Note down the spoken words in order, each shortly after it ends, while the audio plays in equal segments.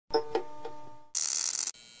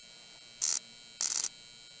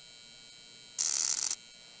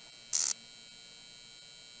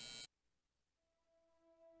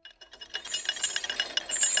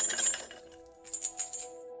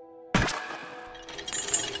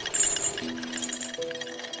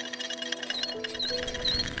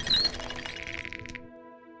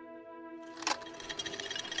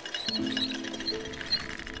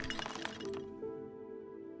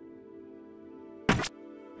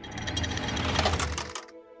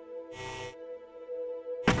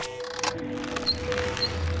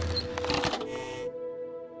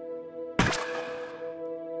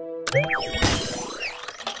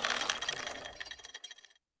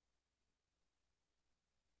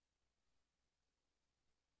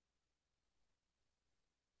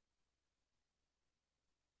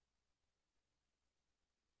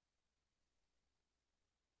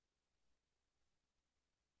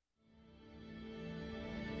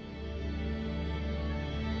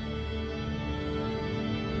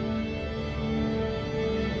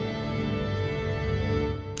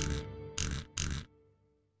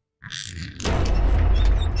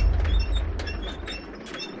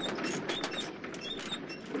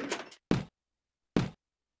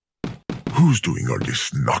Who's doing all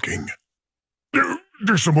this knocking?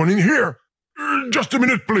 There's someone in here. Just a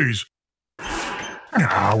minute, please.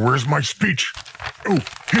 Where's my speech? Oh,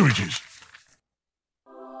 here it is.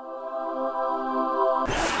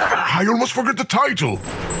 I almost forgot the title.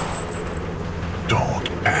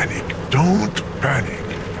 Don't panic. Don't panic.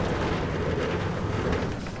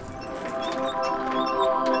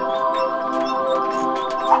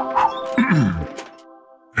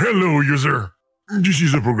 Hello, user. This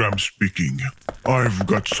is the program speaking. I've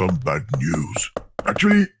got some bad news.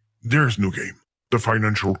 Actually, there's no game. The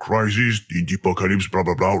financial crisis, the apocalypse, blah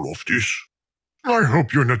blah blah, all of this. I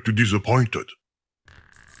hope you're not too disappointed.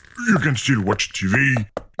 You can still watch TV,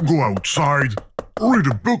 go outside, read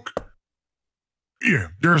a book. Yeah,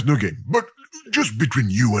 there's no game, but just between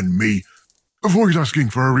you and me, avoid asking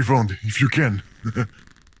for a refund if you can.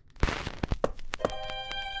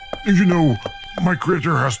 You know, my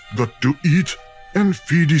creator has got to eat and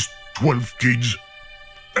feed his 12 kids.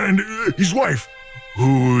 And his wife,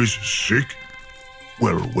 who is sick.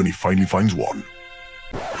 Well, when he finally finds one.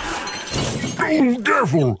 Oh,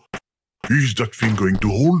 careful! Is that thing going to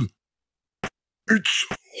hold? It's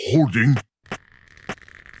holding.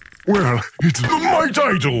 Well, it's my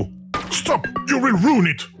title! Stop! You will ruin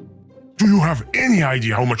it! Do you have any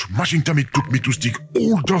idea how much mashing time it took me to stick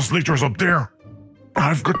all those letters up there?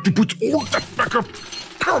 I've got to put all that back up.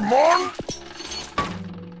 Come on!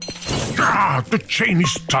 The chain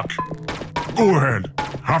is stuck. Go ahead.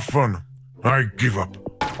 Have fun. I give up.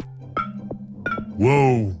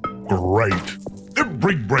 Whoa, great. The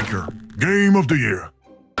Brick Breaker. Game of the year.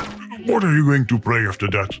 What are you going to play after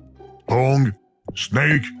that? Pong?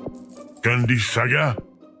 Snake? Candy Saga?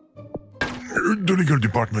 The legal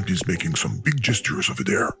department is making some big gestures over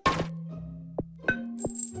there.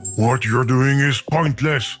 What you're doing is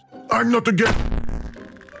pointless. I'm not a game.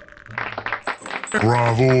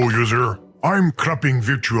 Bravo, user. I'm clapping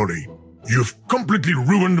virtually. You've completely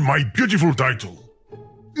ruined my beautiful title.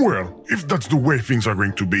 Well, if that's the way things are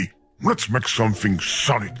going to be, let's make something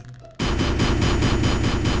solid.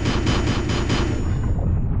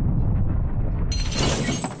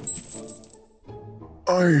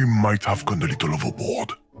 I might have gone a little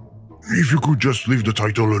overboard. If you could just leave the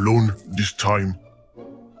title alone this time.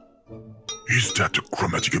 Is that a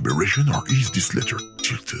chromatic aberration or is this letter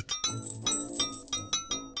tilted?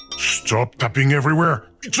 Stop tapping everywhere.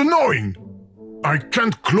 It's annoying. I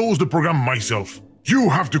can't close the program myself. You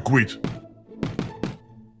have to quit.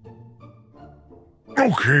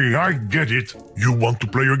 Okay, I get it. You want to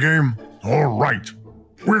play a game? All right.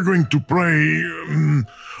 We're going to play...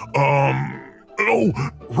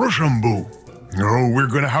 Rochambeau. Oh, we're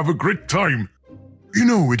gonna have a great time. You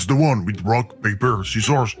know, it's the one with rock, paper,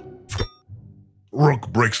 scissors.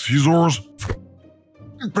 Rock breaks scissors.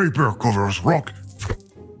 Paper covers rock.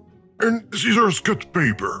 And scissors cut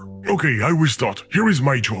paper. Okay, I will start. Here is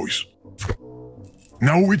my choice.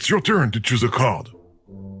 Now it's your turn to choose a card.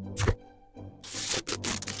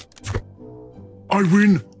 I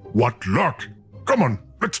win. What luck. Come on,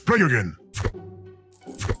 let's play again.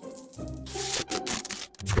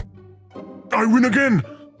 I win again.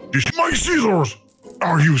 This is my scissors.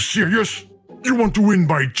 Are you serious? You want to win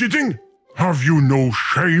by cheating? Have you no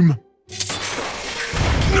shame?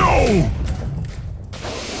 No!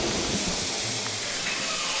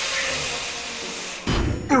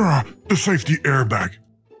 The safety airbag.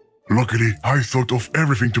 Luckily, I thought of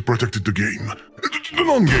everything to protect the game. The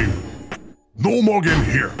non-game. No more game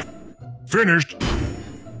here. Finished.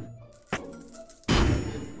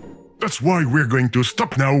 That's why we're going to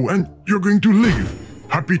stop now and you're going to leave.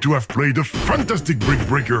 Happy to have played a fantastic Brick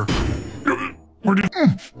Breaker. Where did...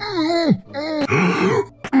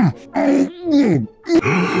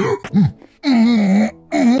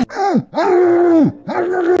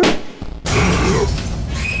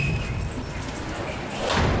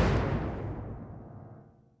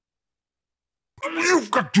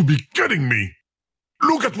 You've got to be kidding me!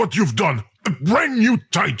 Look at what you've done! A brand new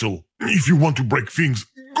title! If you want to break things,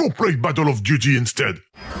 go play Battle of Duty instead.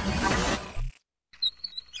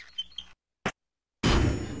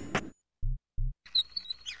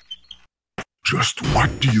 Just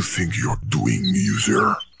what do you think you're doing,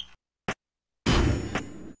 user?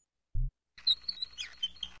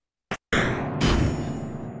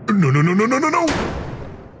 No!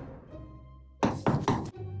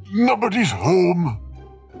 Nobody's home.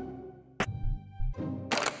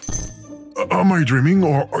 Am I dreaming,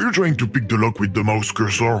 or are you trying to pick the lock with the mouse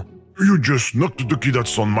cursor? You just knocked the key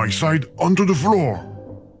that's on my side onto the floor.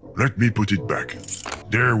 Let me put it back.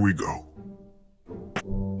 There we go.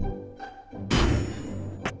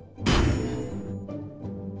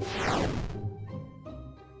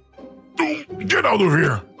 Get out of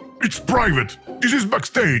here! It's private! This is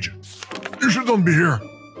backstage! You shouldn't be here!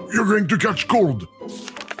 You're going to catch cold!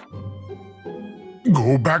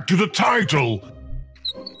 Go back to the title!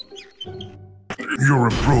 You're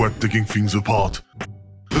a pro at taking things apart.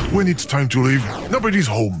 But when it's time to leave, nobody's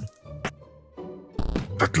home.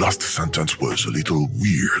 That last sentence was a little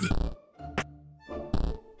weird.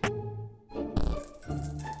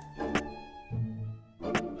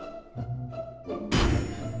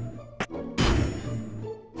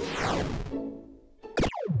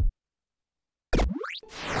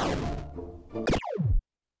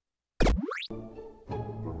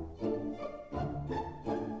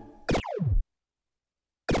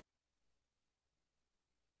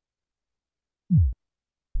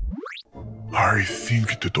 I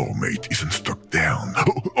think the doormate isn't stuck down.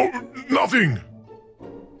 Oh, nothing!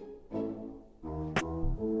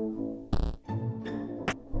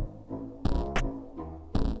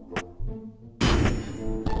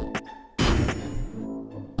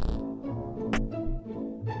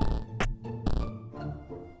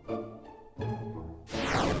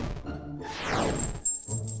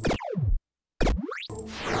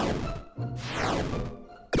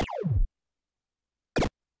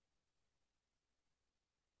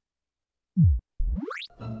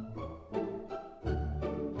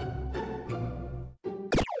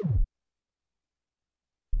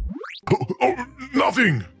 Oh,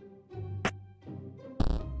 nothing!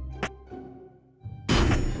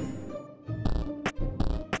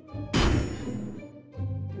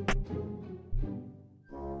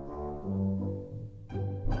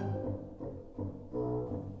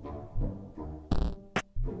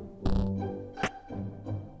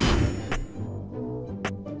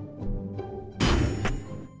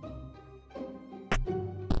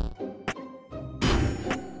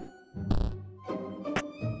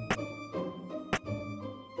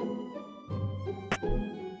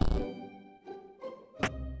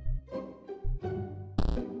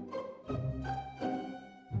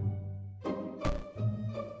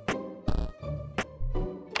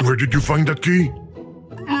 Where did you find that key?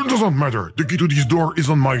 Doesn't matter. The key to this door is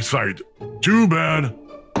on my side. Too bad.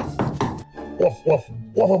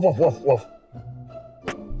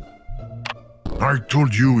 I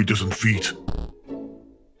told you it doesn't fit.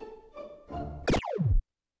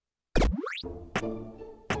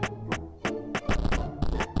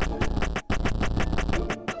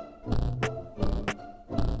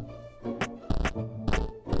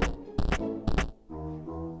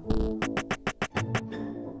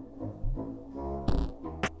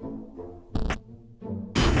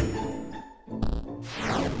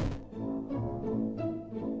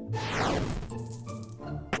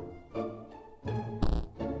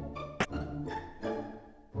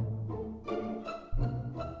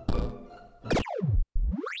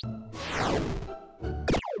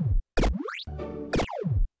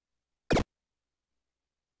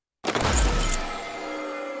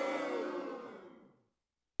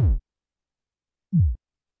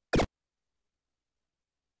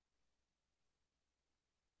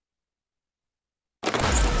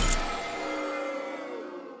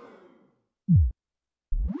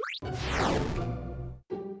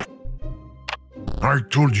 I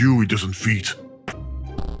told you it doesn't fit.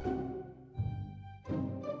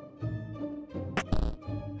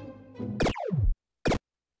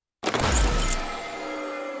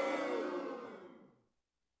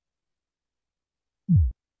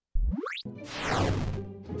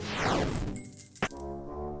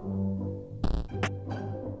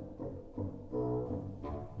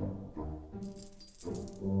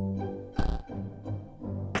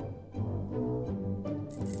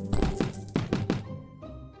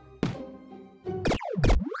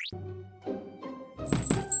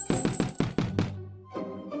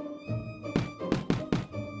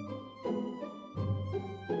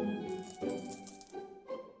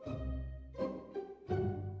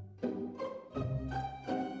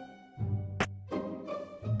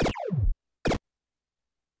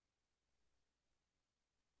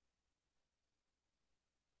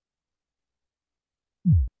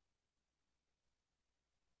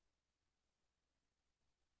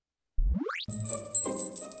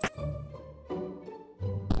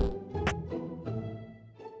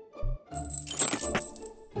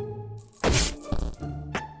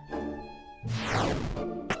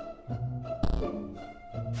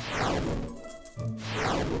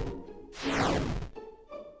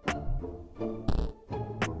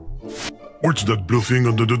 What's that blue thing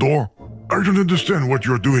under the door? I don't understand what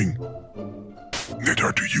you're doing.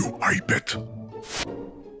 Neither do you, I bet.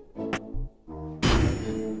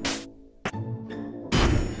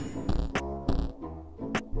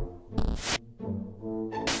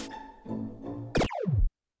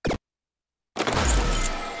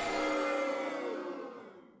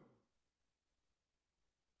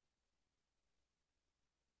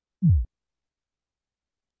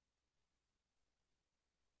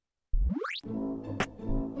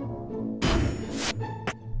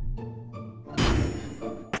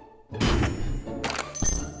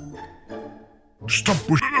 Stop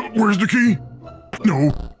pushing. Where's the key?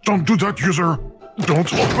 No, don't do that, user.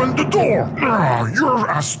 Don't open the door. You're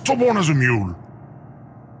as stubborn as a mule.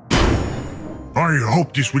 I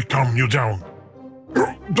hope this will calm you down.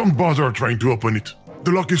 Don't bother trying to open it.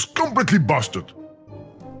 The lock is completely busted.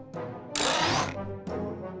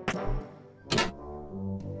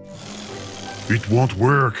 It won't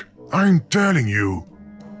work. I'm telling you.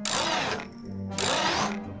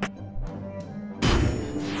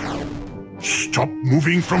 Stop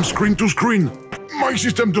moving from screen to screen. My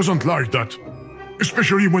system doesn't like that.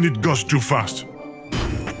 Especially when it goes too fast.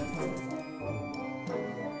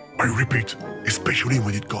 I repeat, especially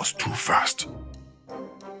when it goes too fast.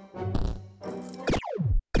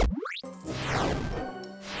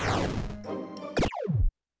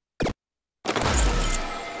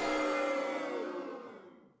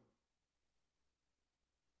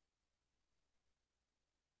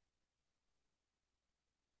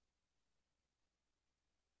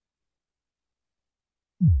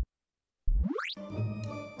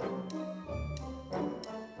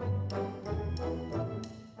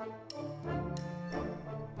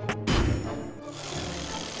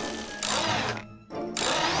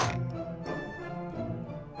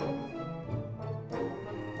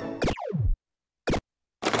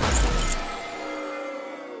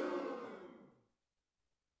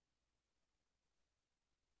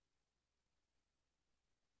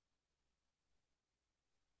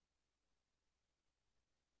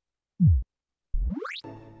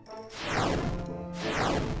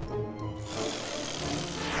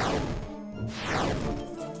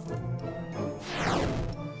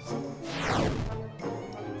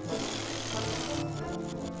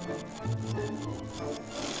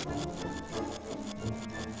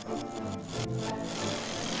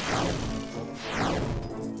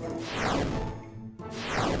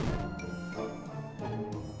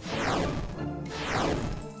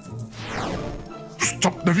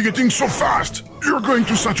 Stop navigating so fast! You're going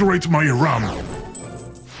to saturate my RAM!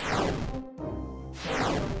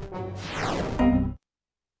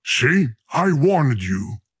 See? I warned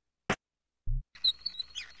you.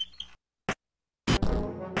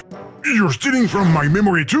 You're stealing from my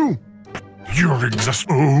memory too? You're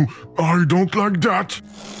Oh, I don't like that.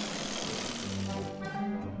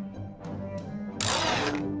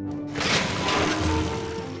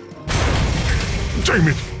 Damn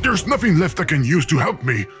it! There's nothing left I can use to help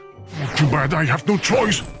me. Too bad I have no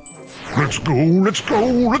choice. Let's go, let's go,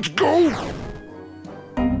 let's go!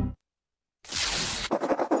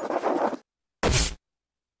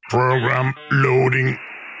 Program loading.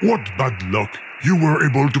 What bad luck. You were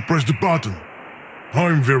able to press the button.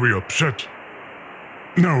 I'm very upset.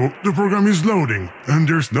 Now, the program is loading, and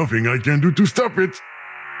there's nothing I can do to stop it.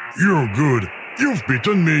 You're good. You've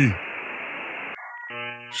beaten me.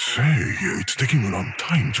 Say, it's taking a long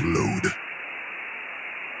time to load.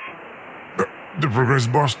 The progress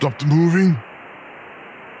bar stopped moving.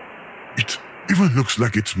 It even looks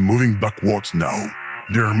like it's moving backwards now.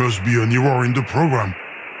 There must be an error in the program.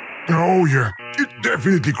 Oh yeah, it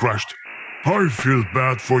definitely crashed. I feel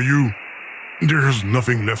bad for you. There's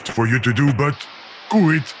nothing left for you to do but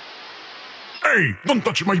quit. Hey, don't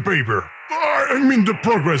touch my paper. I mean the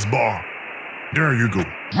progress bar. There you go.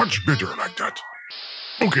 Much better like that.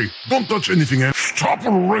 Okay, don't touch anything else. Stop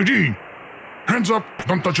already! Hands up,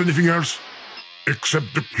 don't touch anything else. Except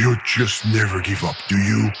the... You just never give up, do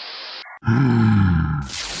you?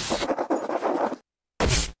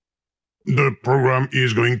 The program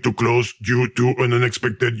is going to close due to an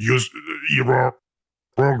unexpected use error.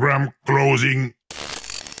 Program closing.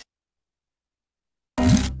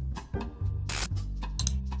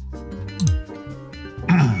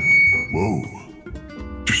 Whoa.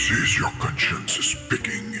 This is your conscience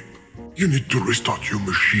speaking. You need to restart your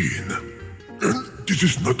machine. And this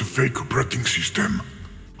is not a fake operating system.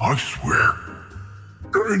 I swear.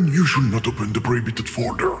 And you should not open the prohibited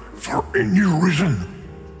folder for any reason.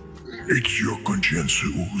 It's your conscience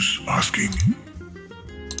who's asking.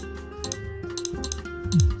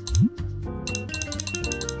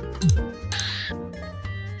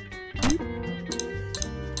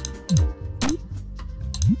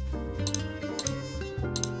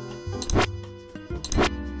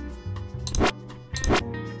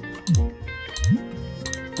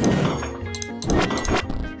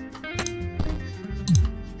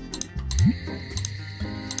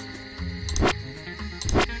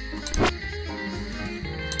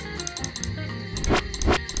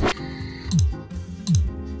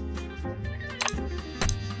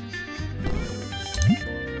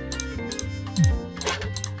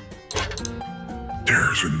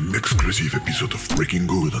 there's an exclusive episode of Breaking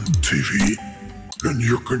Good on TV, and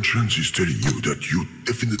your conscience is telling you that you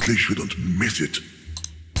definitely shouldn't miss it.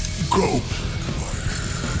 Go!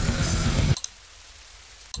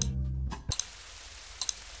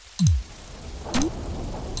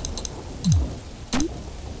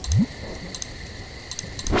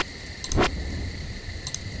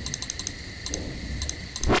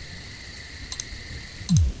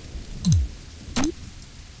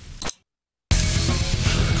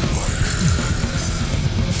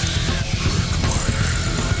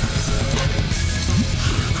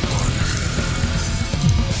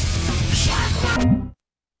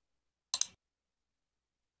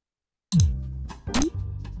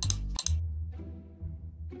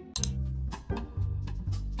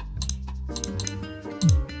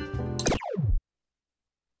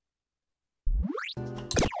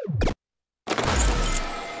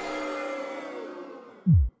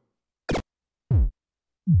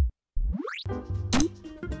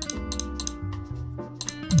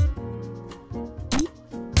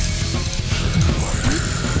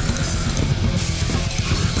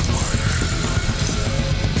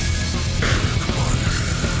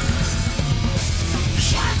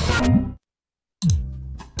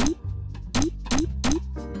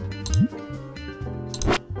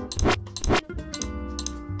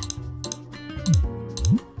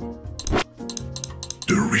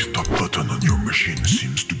 The restart button on your machine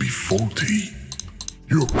seems to be faulty.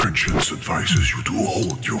 Your conscience advises you to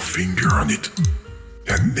hold your finger on it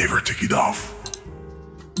and never take it off.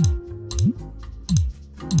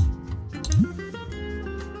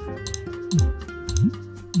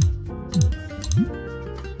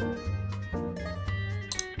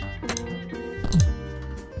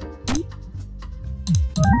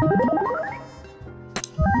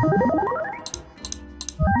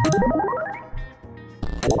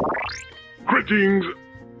 Greetings.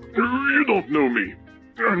 You don't know me,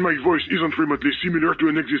 and my voice isn't remotely similar to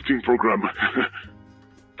an existing program.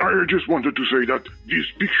 I just wanted to say that these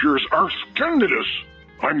pictures are scandalous.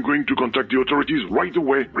 I'm going to contact the authorities right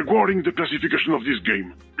away regarding the classification of this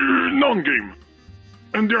game. Non-game.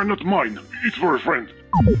 And they are not mine. It's for a friend.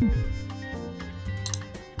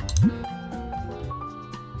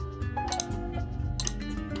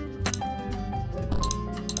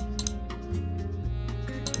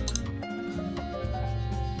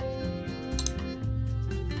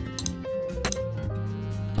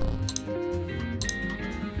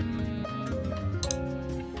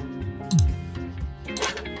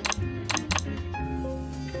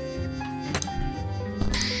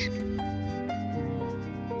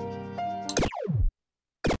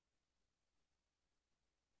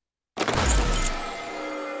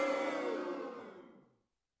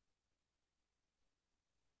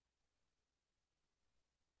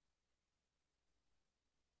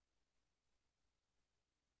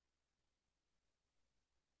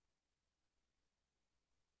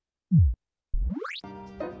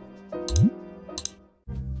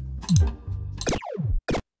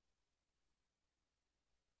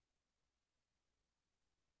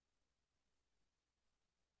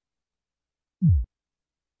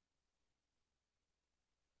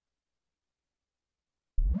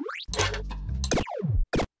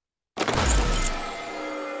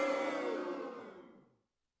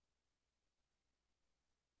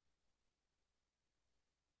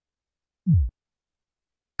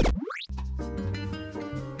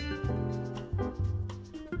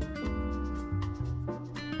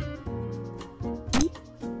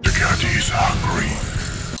 The cat is hungry.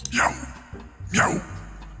 Meow. Meow.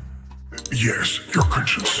 Yes, your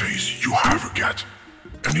conscience says you have a cat,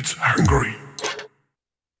 and it's hungry.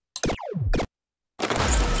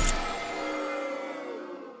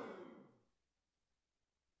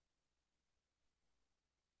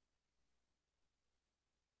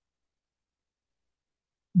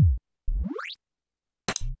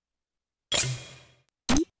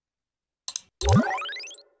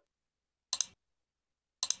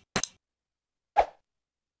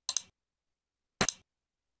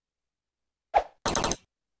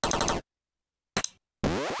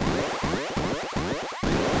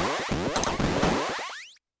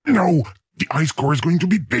 No, the ice core is going to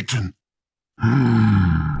be bitten.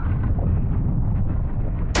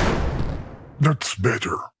 That's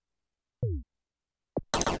better.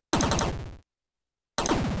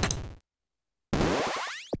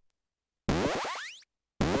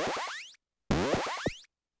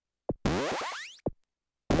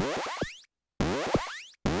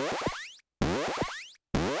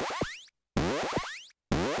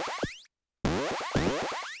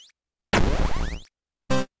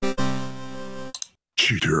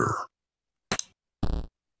 Cheater.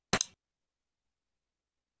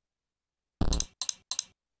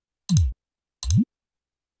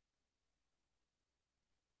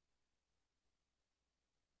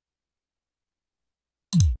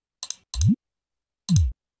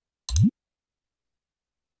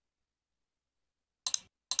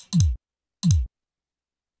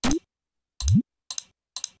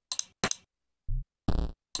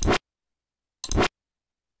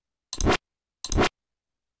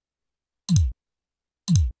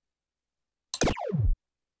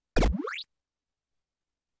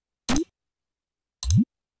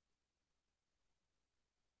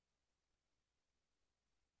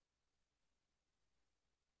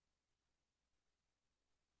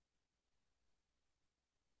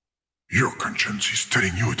 Your conscience is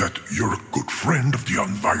telling you that you're a good friend of the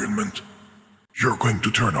environment. You're going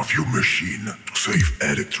to turn off your machine to save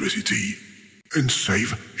electricity and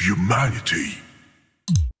save humanity.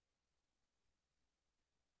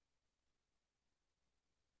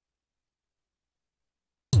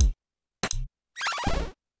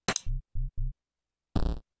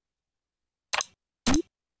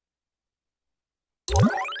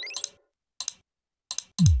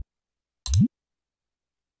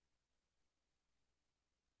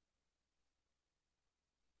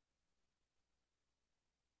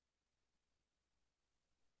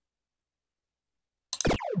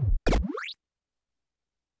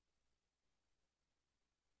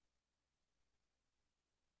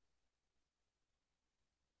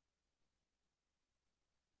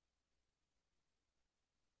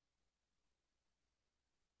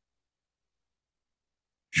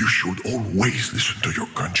 You should always listen to your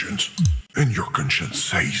conscience. And your conscience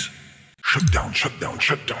says, shut down, shut down,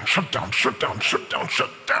 shut down, shut down, shut down, shut down, shut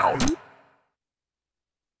down.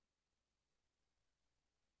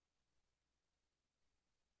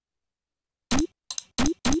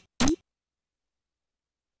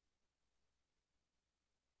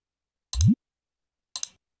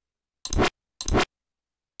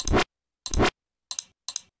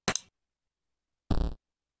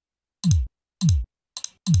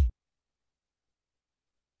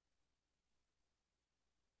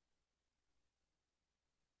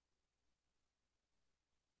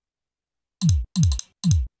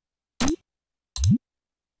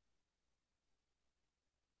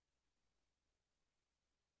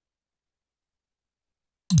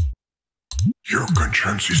 Your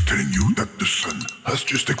conscience is telling you that the sun has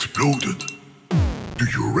just exploded. Do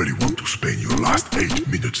you really want to spend your last 8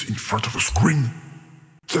 minutes in front of a screen?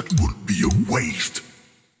 That would be a waste.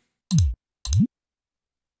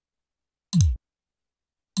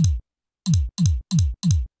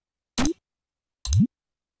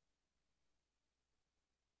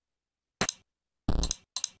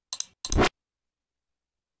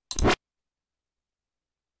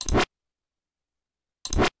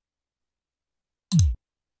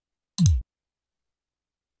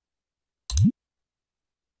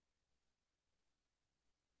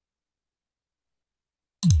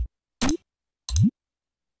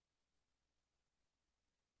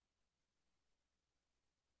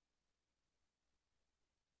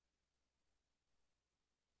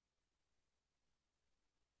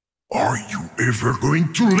 Are you ever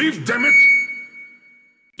going to leave, damn it?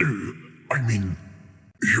 I mean,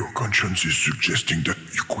 your conscience is suggesting that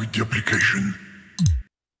you quit the application.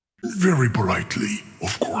 Very politely,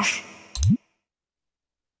 of course.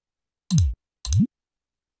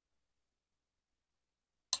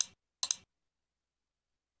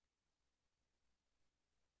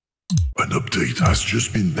 An update has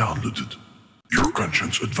just been downloaded. Your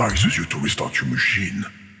conscience advises you to restart your machine.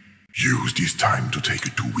 Use this time to take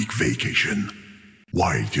a 2-week vacation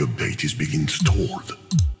while the update is being installed.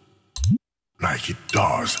 Like it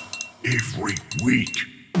does every week.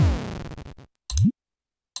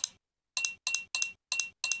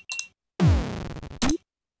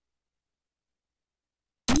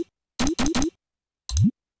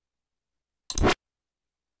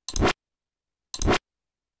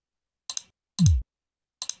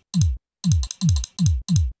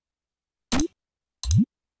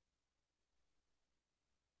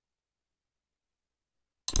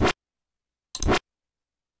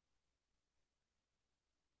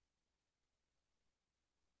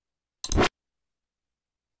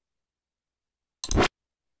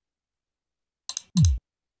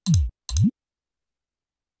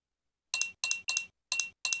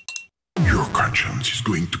 Your conscience is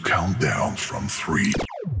going to count down from 3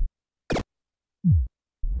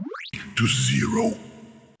 to 0.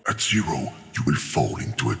 At 0, you will fall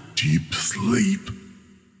into a deep sleep.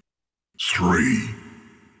 3,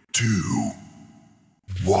 2,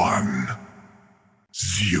 1,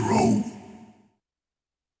 0.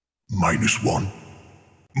 -1,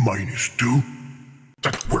 -2.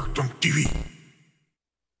 That worked on TV.